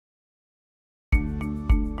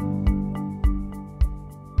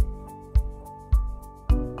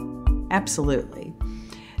Absolutely.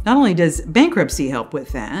 Not only does bankruptcy help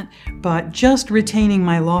with that, but just retaining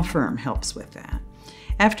my law firm helps with that.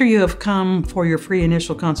 After you have come for your free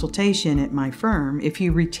initial consultation at my firm, if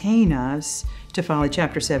you retain us to file a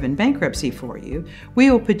Chapter 7 bankruptcy for you,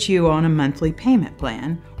 we will put you on a monthly payment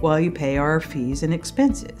plan while you pay our fees and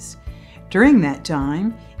expenses. During that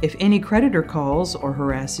time, if any creditor calls or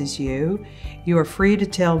harasses you, you are free to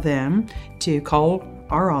tell them to call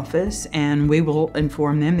our office and we will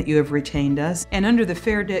inform them that you have retained us. And under the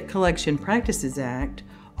Fair Debt Collection Practices Act,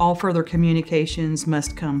 all further communications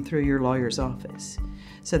must come through your lawyer's office.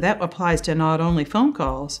 So that applies to not only phone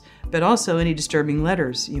calls, but also any disturbing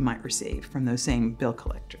letters you might receive from those same bill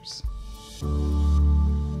collectors.